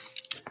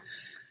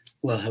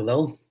Well,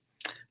 hello.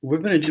 We're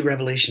going to do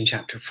Revelation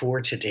chapter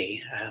 4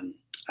 today.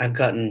 I've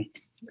gotten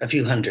a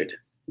few hundred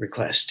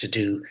requests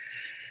to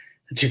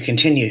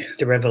continue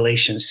the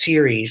Revelation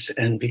series,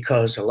 and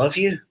because I love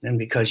you and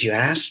because you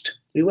asked,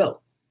 we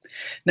will.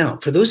 Now,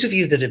 for those of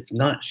you that have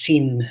not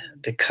seen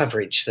the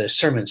coverage, the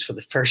sermons for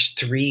the first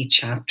 3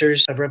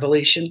 chapters of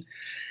Revelation,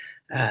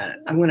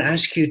 I'm going to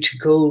ask you to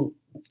go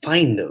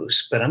find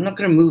those, but I'm not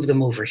going to move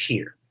them over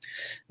here.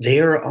 They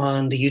are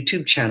on the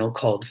YouTube channel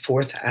called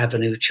Fourth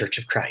Avenue Church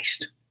of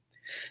Christ.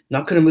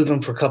 Not going to move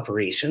them for a couple of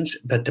reasons,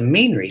 but the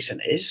main reason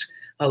is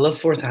I love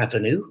Fourth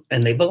Avenue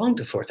and they belong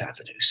to Fourth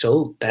Avenue.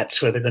 So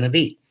that's where they're going to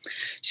be.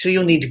 So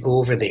you'll need to go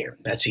over there.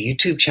 That's a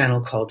YouTube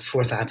channel called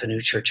Fourth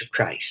Avenue Church of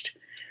Christ.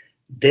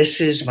 This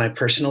is my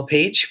personal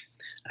page.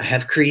 I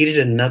have created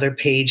another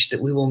page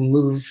that we will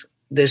move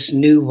this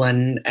new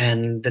one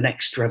and the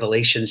next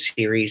Revelation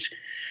series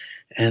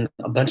and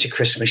a bunch of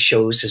Christmas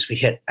shows as we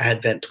hit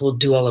Advent. We'll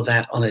do all of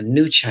that on a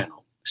new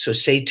channel. So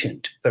stay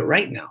tuned. But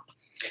right now,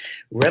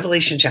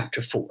 Revelation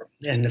chapter 4,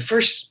 and the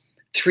first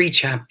 3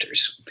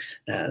 chapters.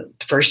 The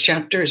first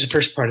chapter is the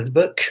first part of the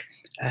book.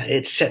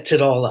 It sets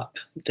it all up,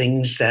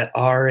 things that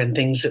are and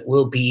things that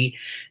will be,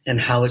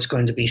 and how it's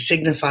going to be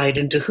signified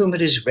and to whom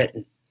it is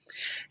written.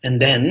 And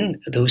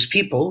then those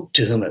people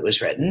to whom it was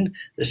written,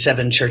 the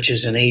 7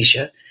 churches in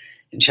Asia,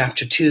 in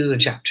chapter 2 and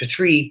chapter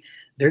 3,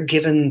 they're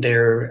given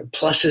their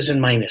pluses and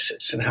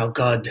minuses and how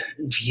God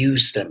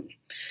views them.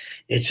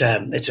 It's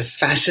a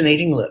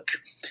fascinating look.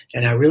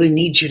 And I really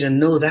need you to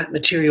know that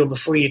material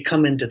before you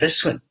come into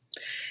this one.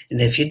 And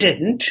if you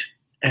didn't,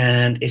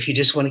 and if you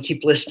just want to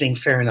keep listening,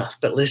 fair enough.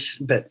 But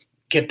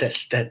get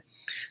this, that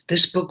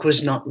this book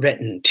was not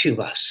written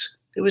to us.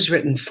 It was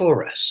written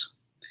for us.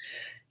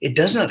 It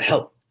does not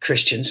help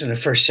Christians in the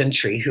first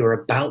century who are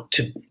about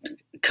to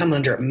come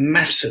under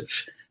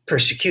massive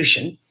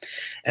persecution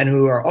and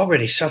who are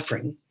already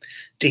suffering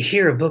to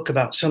hear a book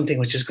about something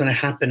which is going to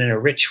happen in a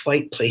rich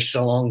white place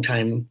a long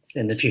time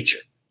in the future.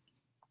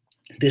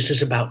 This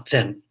is about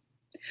them,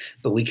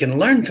 but we can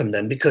learn from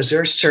them because there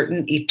are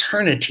certain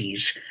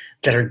eternities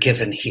that are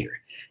given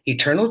here,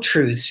 eternal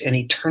truths and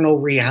eternal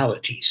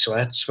realities. So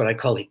that's what I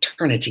call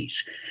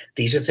eternities.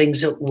 These are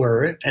things that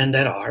were and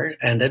that are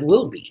and that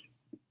will be.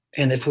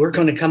 And if we're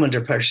going to come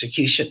under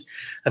persecution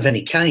of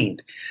any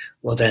kind,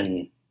 well,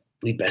 then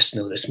we best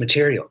know this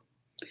material.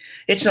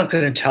 It's not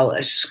going to tell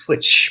us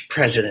which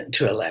president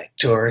to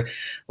elect or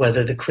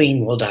whether the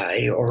Queen will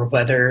die or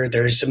whether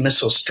there's a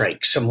missile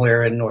strike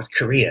somewhere in North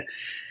Korea.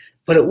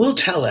 What it will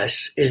tell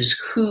us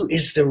is who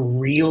is the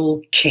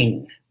real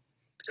king,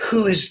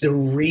 who is the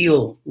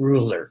real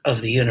ruler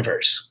of the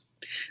universe.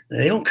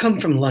 They don't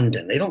come from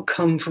London. They don't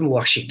come from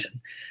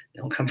Washington.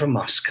 They don't come from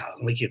Moscow.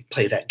 We could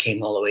play that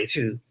game all the way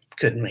through,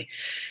 couldn't we?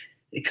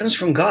 It comes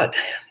from God.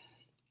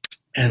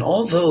 And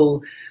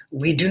although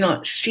we do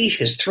not see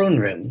his throne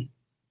room,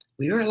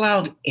 we are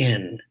allowed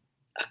in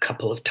a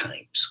couple of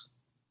times.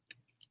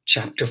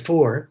 Chapter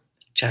 4,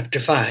 chapter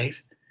 5,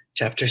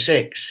 chapter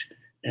 6,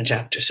 and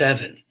chapter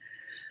 7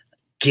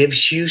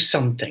 gives you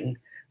something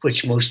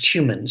which most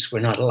humans were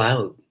not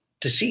allowed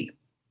to see.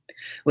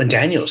 When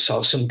Daniel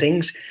saw some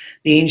things,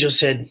 the angel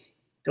said,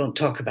 don't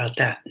talk about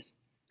that.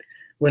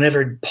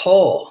 Whenever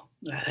Paul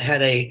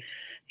had he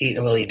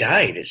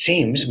died, it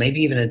seems,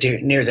 maybe even a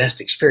near-death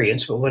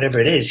experience, but whatever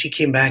it is, he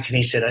came back and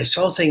he said, I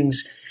saw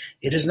things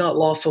it is not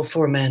lawful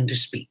for a man to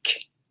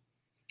speak.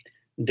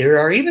 There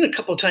are even a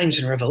couple times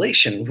in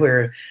Revelation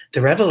where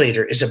the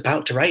revelator is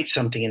about to write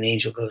something and the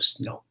angel goes,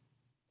 no.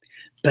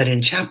 But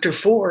in chapter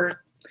 4,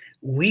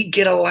 we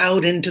get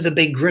allowed into the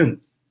big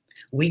room.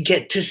 We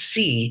get to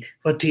see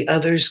what the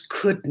others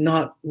could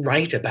not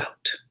write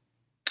about.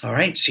 All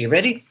right, so you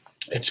ready?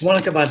 It's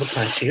Monica Bible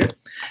class here.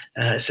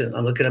 So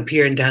I'm looking up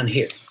here and down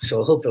here.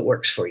 So I hope it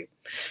works for you.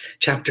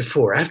 Chapter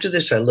 4, after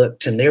this I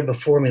looked, and there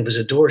before me was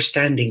a door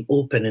standing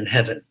open in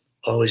heaven.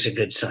 Always a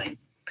good sign.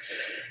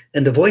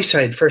 And the voice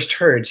I had first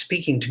heard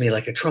speaking to me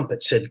like a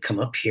trumpet said, come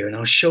up here and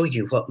I'll show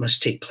you what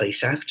must take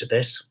place after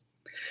this.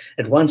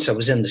 At once I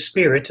was in the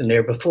spirit, and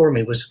there before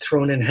me was a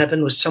throne in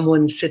heaven with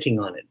someone sitting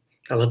on it.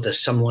 I love the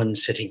someone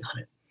sitting on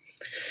it.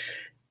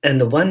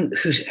 And the one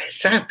who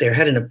sat there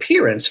had an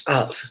appearance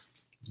of,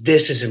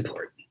 this is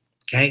important,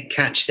 okay?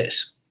 Catch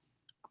this.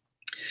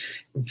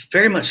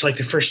 Very much like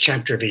the first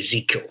chapter of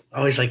Ezekiel. I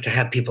always like to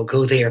have people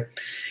go there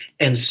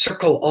and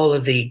circle all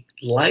of the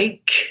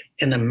like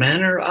and the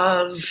manner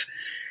of,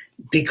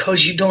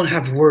 because you don't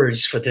have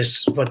words for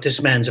this, what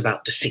this man's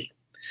about to see.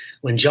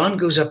 When John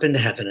goes up into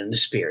heaven in the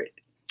spirit,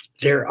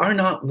 there are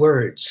not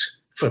words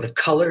for the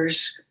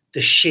colors,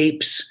 the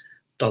shapes,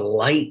 the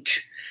light,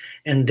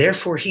 and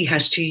therefore he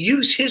has to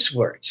use his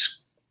words.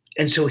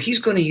 And so he's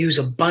going to use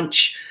a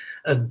bunch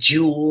of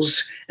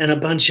jewels and a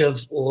bunch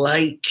of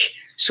like.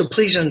 So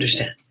please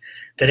understand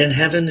that in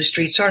heaven, the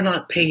streets are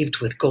not paved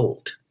with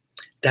gold.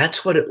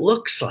 That's what it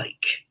looks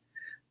like.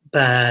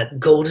 But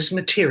gold is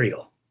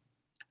material.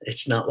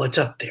 It's not what's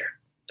up there.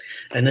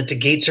 And that the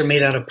gates are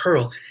made out of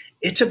pearl.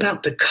 It's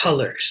about the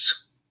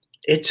colors.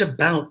 It's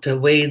about the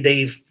way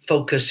they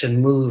focus and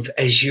move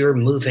as you're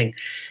moving.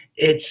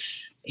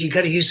 It's you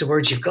got to use the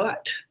words you've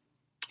got.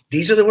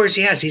 These are the words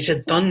he has. He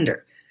said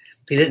thunder.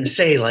 He didn't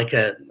say like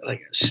a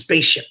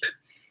spaceship,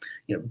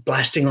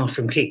 blasting off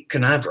from Cape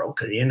Canaveral,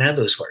 because he didn't have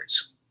those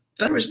words.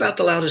 Thunder was about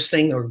the loudest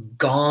thing, or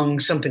gong,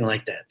 something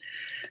like that.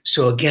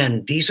 So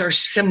again, these are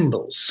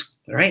symbols.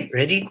 All right,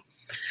 ready?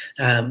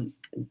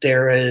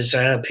 There is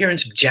an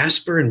appearance of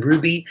jasper and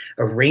ruby,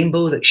 a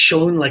rainbow that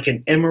shone like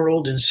an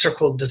emerald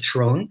encircled the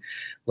throne.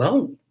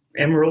 Well,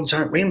 emeralds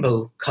aren't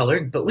rainbow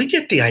colored, but we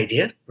get the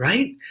idea,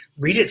 right?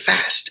 Read it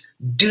fast.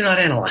 Do not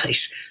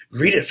analyze.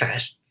 Read it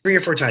fast 3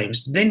 or 4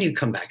 times. Then you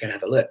come back and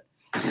have a look.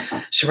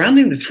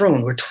 Surrounding the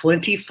throne were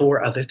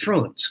 24 other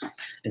thrones,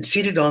 and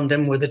seated on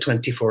them were the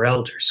 24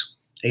 elders.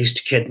 I used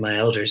to kid my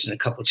elders in a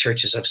couple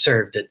churches I've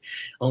served that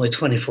only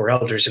 24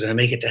 elders are going to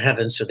make it to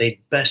heaven, so they'd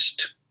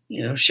best,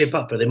 shape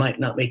up, or they might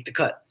not make the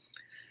cut.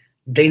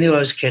 They knew I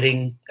was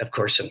kidding. Of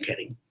course I'm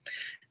kidding.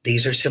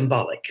 These are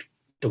symbolic.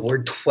 The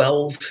word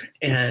 12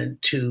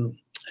 to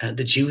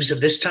the Jews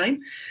of this time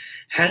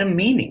had a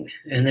meaning,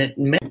 and it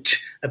meant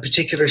a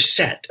particular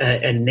set,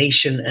 a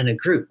nation, and a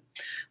group.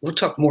 We'll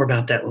talk more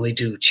about that when we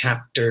do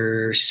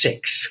chapter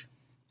 6.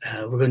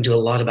 We're going to do a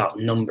lot about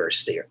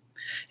numbers there.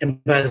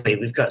 And by the way,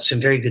 we've got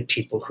some very good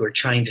people who are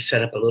trying to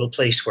set up a little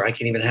place where I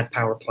can even have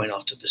PowerPoint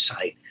off to the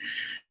side.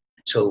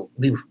 So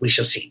we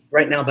shall see.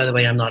 Right now, by the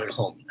way, I'm not at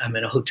home. I'm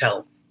in a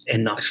hotel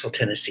in Knoxville,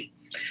 Tennessee.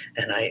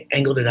 And I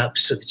angled it up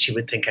so that you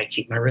would think I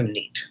keep my room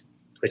neat,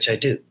 which I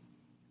do,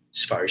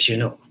 as far as you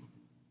know.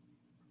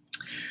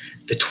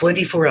 The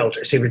 24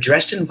 elders, they were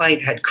dressed in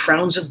white, had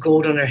crowns of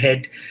gold on their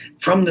head.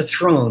 From the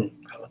throne,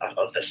 I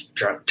love this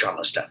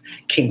drama stuff,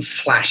 came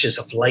flashes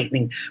of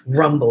lightning,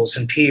 rumbles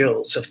and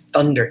peals of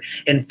thunder.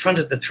 In front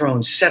of the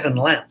throne, 7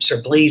 lamps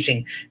are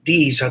blazing.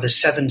 These are the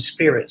 7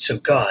 spirits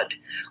of God.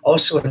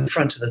 Also in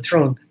front of the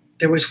throne,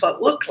 there was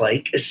what looked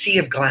like a sea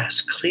of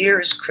glass,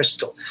 clear as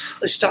crystal.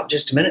 Let's stop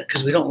just a minute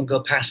because we don't want to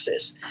go past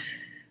this.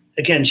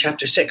 Again,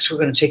 chapter 6, we're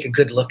going to take a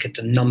good look at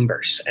the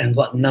numbers and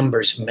what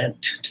numbers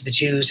meant to the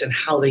Jews and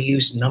how they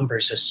used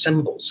numbers as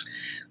symbols.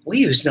 We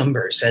use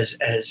numbers as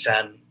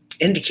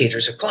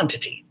indicators of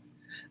quantity,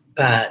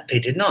 but they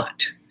did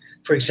not.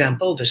 For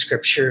example, the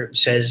scripture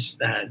says,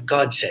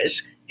 God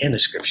says in the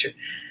scripture,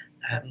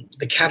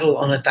 the cattle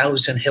on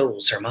 1,000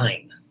 hills are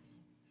mine.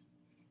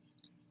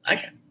 I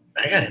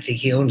gotta think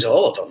he owns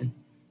all of them,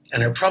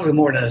 and there are probably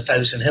more than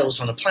 1,000 hills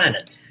on the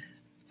planet.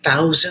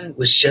 1,000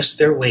 was just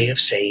their way of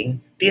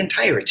saying the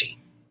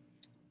entirety.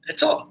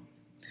 That's all.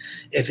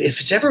 If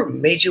it's ever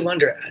made you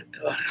wonder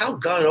how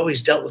God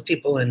always dealt with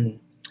people in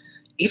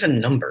even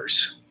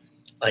numbers,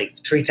 like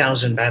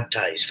 3,000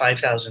 baptized,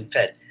 5,000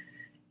 fed,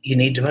 you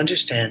need to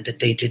understand that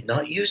they did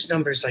not use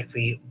numbers like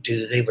we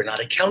do. They were not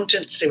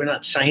accountants. They were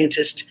not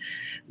scientists.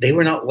 They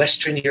were not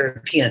Western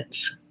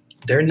Europeans.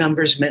 Their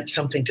numbers meant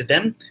something to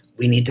them.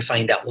 We need to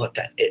find out what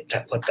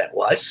that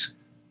was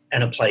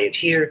and apply it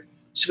here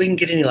so we can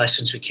get any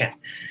lessons we can.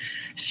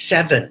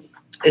 7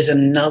 is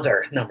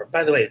another number.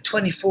 By the way,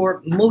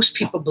 24, most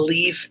people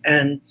believe,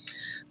 and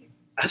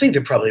I think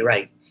they're probably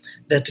right,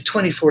 that the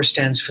 24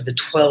 stands for the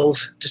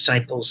 12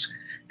 disciples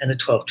and the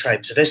 12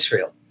 tribes of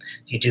Israel.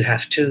 You do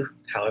have to,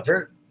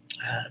 however,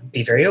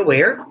 be very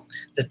aware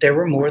that there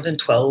were more than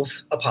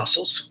 12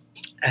 apostles,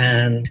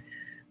 and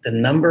the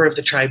number of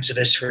the tribes of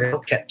Israel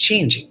kept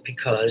changing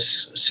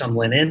because some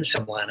went in,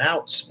 some went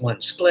out,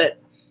 one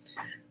split.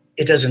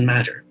 It doesn't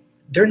matter.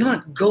 They're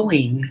not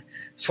going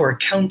for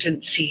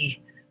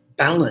accountancy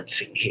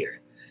balancing here.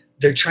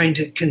 They're trying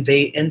to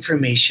convey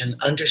information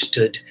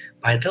understood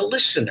by the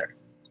listener.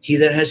 He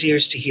that has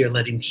ears to hear,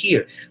 let him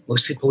hear.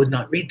 Most people would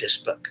not read this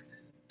book.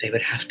 They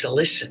would have to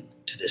listen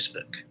to this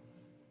book.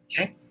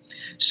 Okay?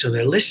 So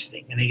they're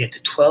listening, and they get the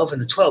 12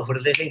 and the 12. What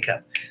do they think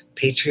of?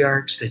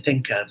 Patriarchs. They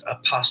think of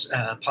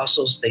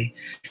apostles. They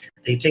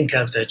think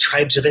of the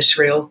tribes of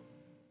Israel.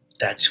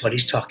 That's what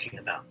he's talking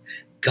about.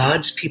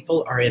 God's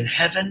people are in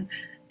heaven,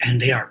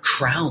 and they are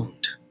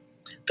crowned.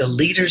 The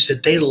leaders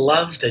that they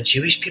love, the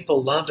Jewish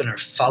people love and are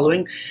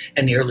following,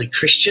 and the early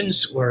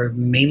Christians were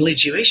mainly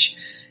Jewish,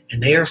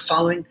 and they are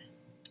following.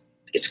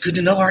 It's good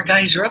to know our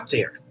guys are up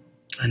there,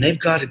 and they've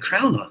got a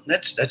crown on.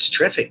 That's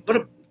terrific. What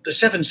are the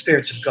 7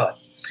 spirits of God?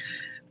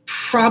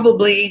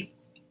 Probably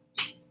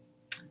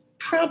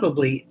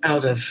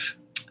out of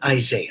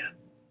Isaiah.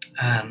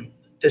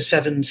 The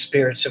 7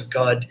 spirits of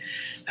God.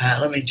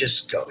 Let me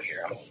just go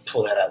here. I'll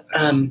pull that up.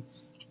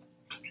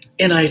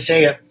 In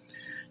Isaiah,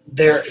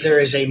 there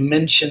is a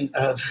mention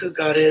of who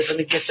God is. Let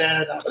me get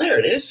that. There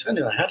it is. I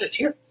knew I had it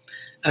here.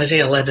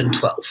 Isaiah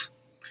 11:12.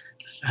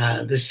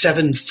 The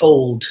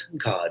sevenfold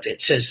God.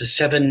 It says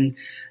the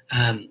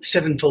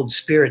sevenfold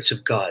spirits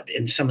of God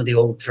in some of the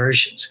old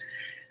versions.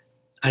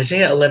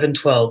 Isaiah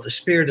 11:12, the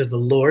Spirit of the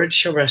Lord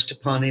shall rest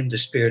upon him, the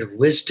Spirit of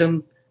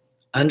wisdom,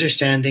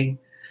 understanding,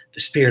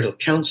 the Spirit of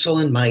counsel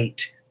and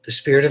might, the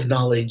Spirit of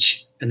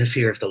knowledge, and the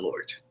fear of the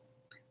Lord.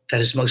 That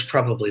is most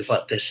probably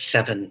what this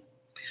 7.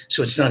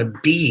 So it's not a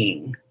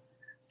being,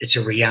 it's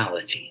a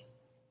reality.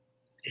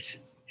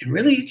 And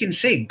really you can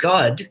say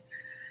God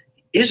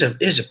is a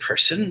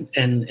person,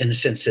 and in the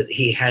sense that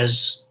he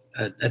has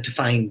a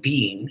defined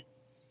being.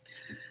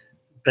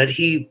 but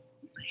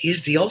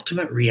he's the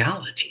ultimate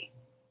reality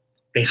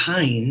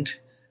behind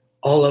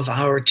all of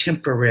our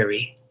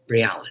temporary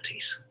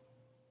realities.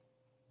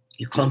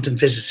 You quantum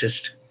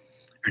physicists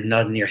are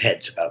nodding your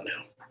heads about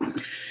now.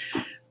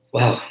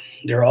 Well,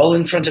 they're all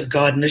in front of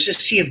God, and there's a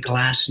sea of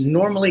glass.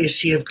 Normally, a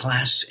sea of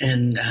glass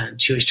in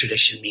Jewish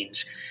tradition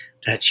means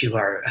that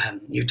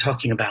you're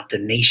talking about the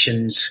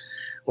nations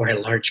or a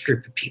large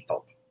group of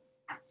people.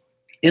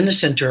 In the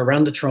center,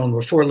 around the throne,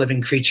 were 4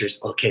 living creatures.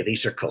 Okay,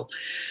 these are cool.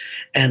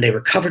 And they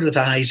were covered with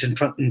eyes in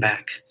front and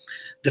back.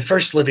 The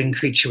first living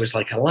creature was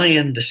like a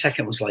lion. The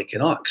second was like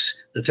an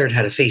ox. The third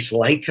had a face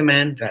like a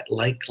man, that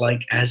like,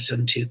 as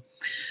unto.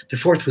 The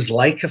fourth was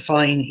like a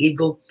flying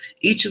eagle.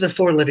 Each of the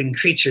 4 living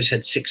creatures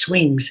had 6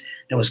 wings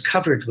and was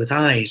covered with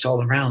eyes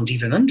all around,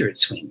 even under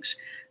its wings.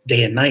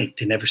 Day and night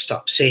they never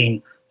stopped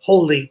saying,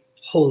 "Holy,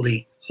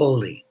 holy,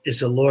 holy is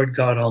the Lord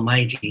God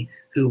Almighty,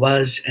 who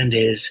was and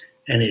is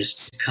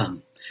to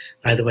come."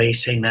 By the way,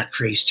 saying that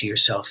phrase to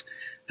yourself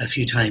a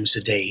few times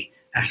a day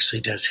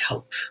actually does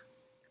help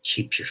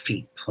keep your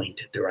feet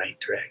pointed the right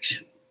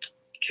direction.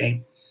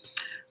 Okay?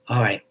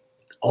 All right.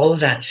 All of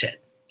that said,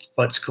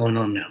 what's going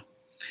on now?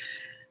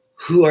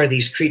 Who are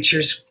these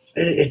creatures?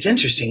 It's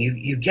interesting.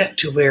 You get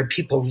to where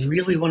people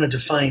really want to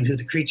define who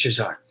the creatures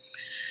are.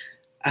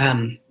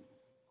 I'm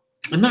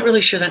not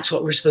really sure that's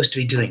what we're supposed to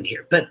be doing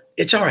here, but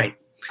it's all right.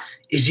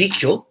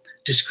 Ezekiel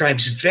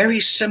describes very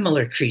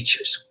similar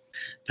creatures,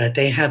 but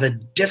they have a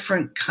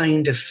different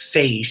kind of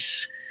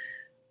face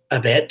a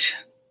bit.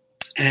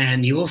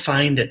 And you will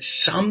find that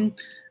some,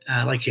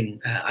 like in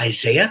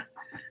Isaiah,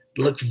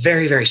 look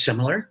very, very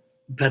similar,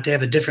 but they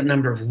have a different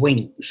number of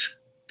wings.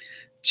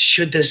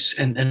 Should this,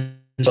 and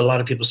a lot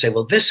of people say,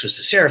 well, this was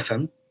the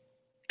seraphim,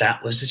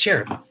 that was the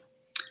cherubim.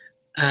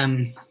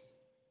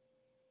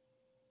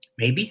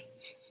 Maybe.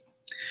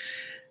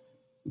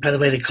 By the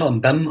way, they call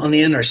them bim on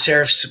the end, or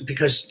seraphs,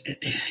 because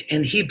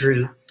in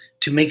Hebrew,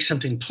 to make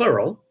something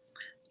plural,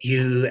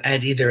 you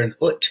add either an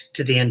ut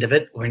to the end of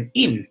it or an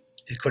im,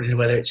 according to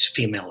whether it's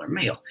female or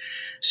male.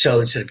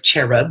 So instead of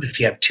cherub, if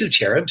you have 2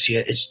 cherubs,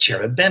 it's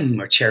cherubim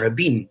or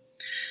cherubim.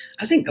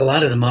 I think a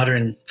lot of the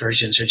modern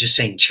versions are just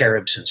saying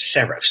cherubs and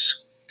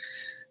seraphs.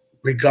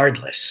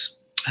 Regardless,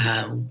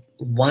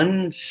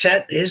 one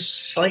set is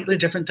slightly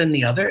different than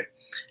the other,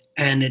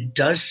 and it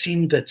does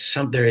seem that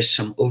there is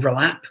some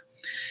overlap.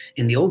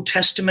 In the Old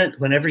Testament,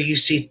 whenever you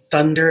see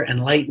thunder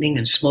and lightning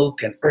and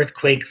smoke and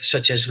earthquake,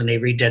 such as when they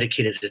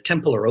rededicated the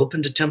temple or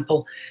opened a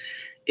temple,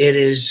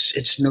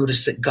 it's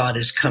noticed that God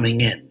is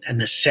coming in,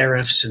 and the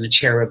seraphs and the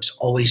cherubs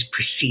always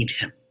precede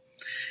him.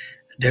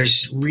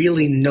 There's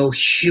really no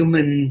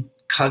human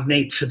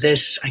cognate for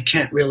this. I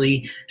can't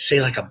really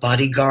say like a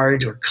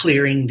bodyguard or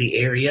clearing the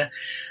area,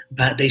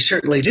 but they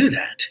certainly do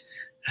that.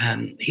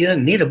 He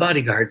doesn't need a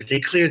bodyguard, but they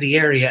clear the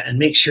area and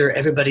make sure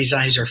everybody's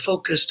eyes are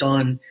focused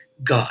on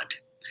God.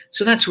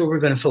 So that's where we're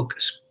going to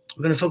focus.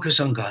 We're going to focus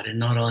on God and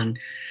not on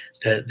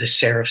the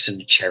seraphs and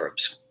the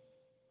cherubs.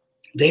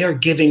 They are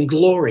giving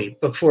glory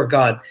before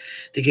God.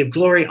 They give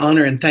glory,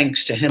 honor, and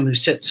thanks to him who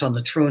sits on the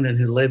throne and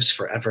who lives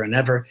forever and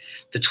ever.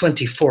 The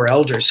 24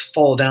 elders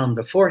fall down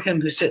before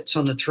him who sits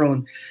on the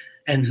throne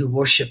and who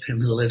worship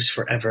him who lives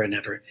forever and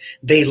ever.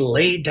 They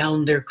lay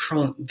down their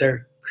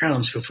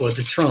crowns before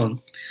the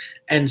throne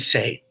and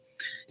say,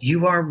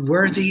 "You are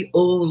worthy,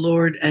 O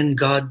Lord and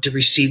God, to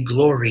receive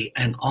glory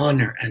and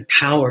honor and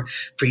power,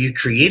 for you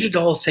created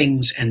all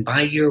things, and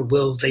by your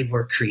will they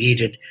were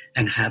created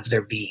and have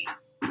their being."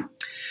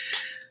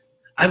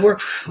 I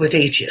work with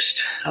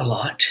atheists a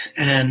lot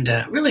and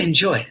really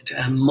enjoy it.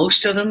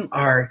 Most of them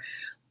are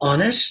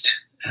honest.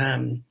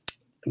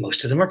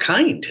 Most of them are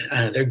kind.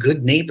 They're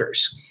good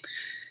neighbors.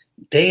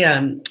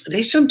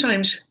 They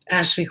sometimes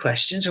ask me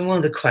questions, and one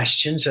of the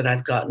questions that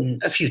I've gotten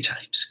a few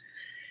times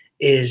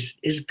is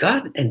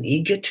God an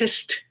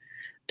egotist?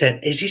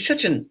 Is he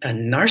such a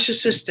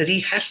narcissist that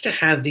he has to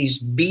have these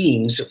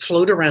beings that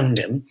float around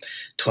him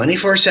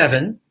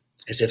 24/7,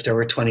 as if there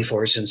were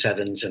 24s and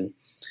 7s and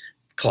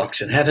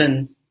clocks in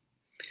heaven,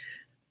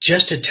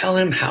 just to tell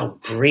him how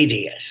great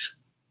he is?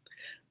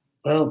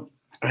 Well,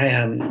 I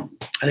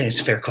think it's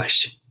a fair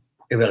question.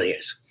 It really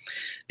is.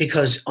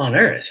 Because on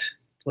earth,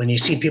 when you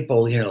see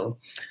people,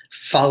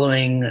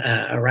 following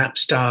a rap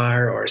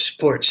star or a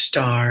sports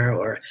star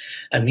or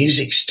a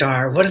music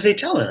star, what are they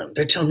telling them?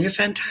 They're telling them, you're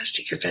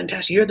fantastic,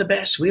 you're the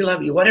best, we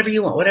love you, whatever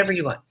you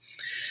want.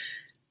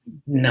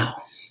 No,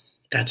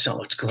 that's not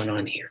what's going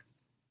on here.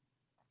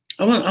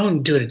 I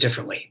want to do it a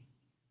different way.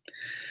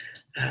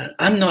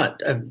 I'm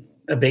not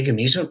a big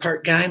amusement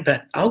park guy,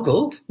 but I'll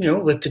go,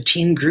 with the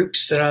teen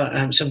groups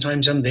that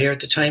sometimes I'm there at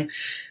the time.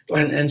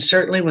 And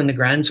certainly when the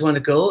grands want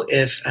to go,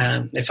 if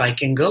I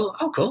can go,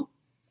 I'll go.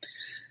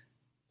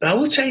 But I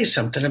will tell you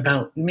something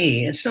about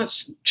me. It's not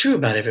true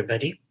about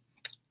everybody.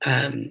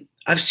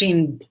 I've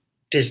seen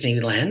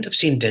Disneyland. I've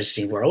seen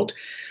Disney World.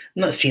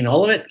 I'm not seen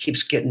all of it. It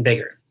keeps getting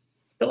bigger.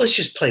 But let's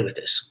just play with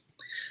this.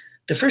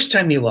 The first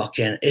time you walk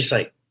in, it's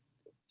like,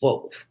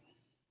 whoa.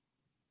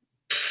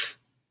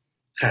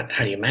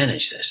 How do you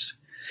manage this?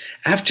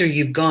 After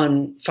you've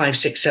gone 5,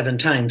 6, 7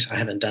 times, I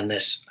haven't done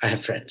this. I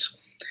have friends.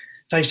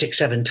 5, 6,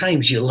 7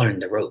 times, you learn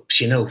the ropes.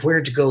 You know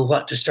where to go,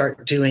 what to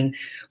start doing,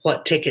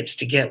 what tickets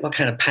to get, what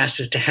kind of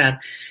passes to have.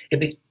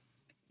 It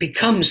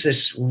becomes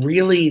this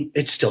really,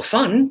 it's still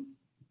fun.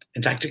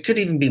 In fact, it could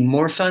even be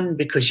more fun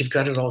because you've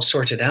got it all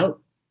sorted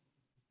out,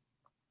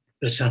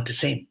 but it's not the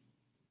same.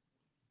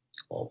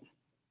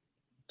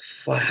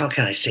 Well, how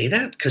can I say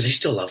that? Because they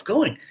still love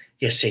going.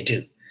 Yes, they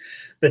do.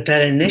 But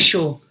that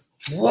initial,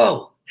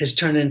 whoa, has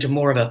turned into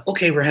more of a,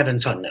 okay, we're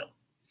having fun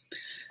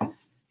now.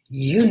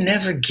 You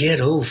never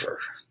get over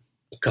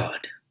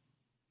God.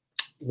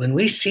 When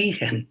we see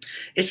him,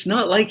 it's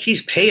not like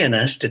he's paying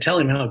us to tell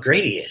him how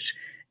great he is.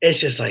 It's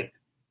just like,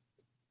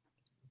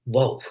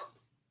 whoa.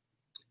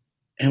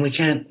 And we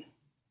can't,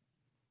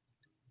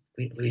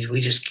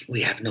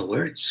 we have no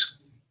words.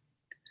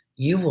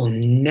 You will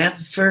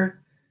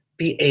never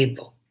be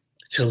able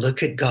to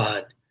look at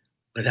God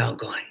without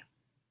going,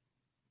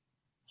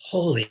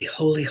 holy,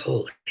 holy,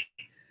 holy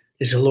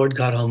is the Lord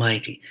God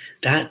Almighty.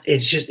 That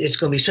it's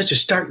going to be such a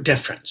stark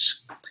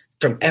difference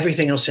from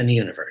everything else in the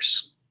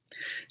universe.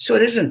 So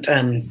it isn't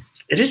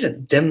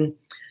them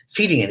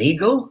feeding an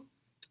ego.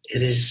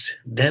 It is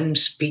them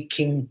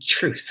speaking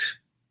truth.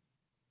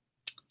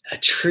 A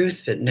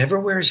truth that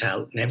never wears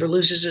out, never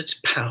loses its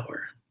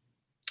power,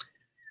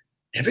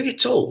 never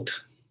gets old.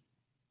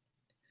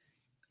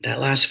 That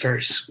last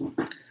verse,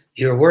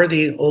 you're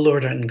worthy, O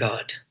Lord and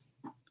God,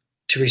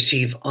 to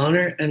receive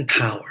honor and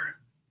power,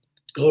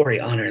 glory,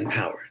 honor, and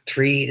power.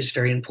 3 is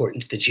very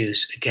important to the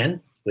Jews.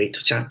 Again, wait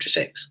till chapter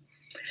 6.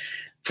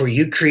 For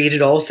you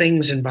created all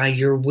things, and by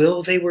your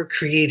will they were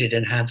created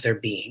and have their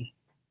being.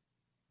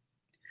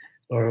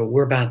 Or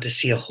we're about to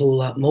see a whole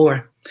lot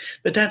more,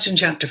 but that's in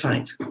chapter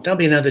 5. That'll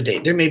be another day.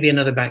 There may be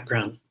another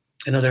background,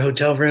 another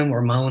hotel room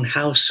or my own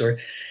house or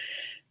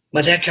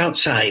my deck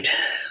outside.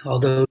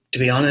 Although, to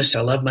be honest,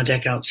 I love my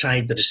deck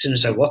outside, but as soon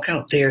as I walk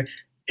out there,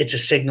 it's a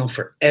signal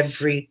for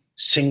every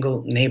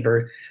single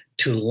neighbor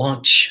to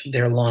launch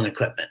their lawn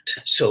equipment.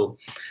 So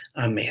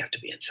I may have to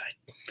be inside.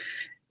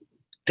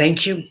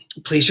 Thank you.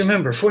 Please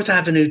remember, 4th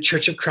Avenue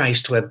Church of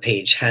Christ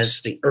webpage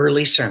has the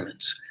early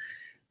sermons.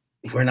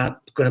 We're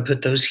not going to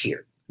put those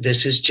here.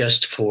 This is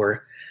just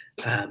for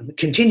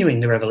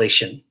continuing the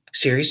Revelation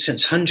series,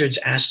 since hundreds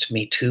asked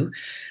me to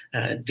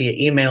via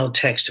email,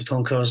 text, or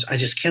phone calls. I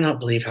just cannot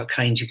believe how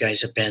kind you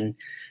guys have been.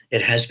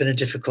 It has been a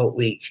difficult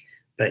week,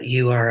 but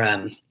you are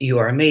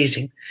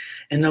amazing.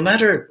 And no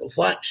matter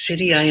what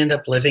city I end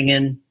up living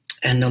in,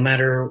 and no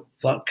matter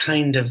what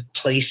kind of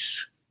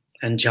place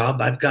and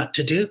job I've got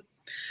to do,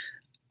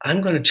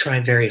 I'm going to try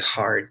very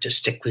hard to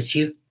stick with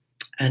you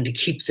and to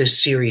keep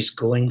this series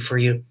going for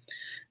you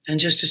and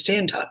just to stay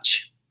in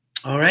touch.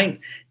 All right.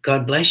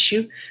 God bless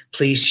you.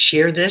 Please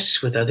share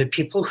this with other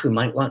people who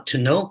might want to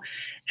know,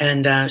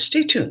 and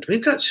stay tuned.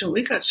 We've got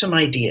some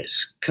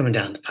ideas coming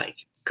down the pike.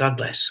 God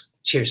bless.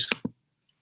 Cheers.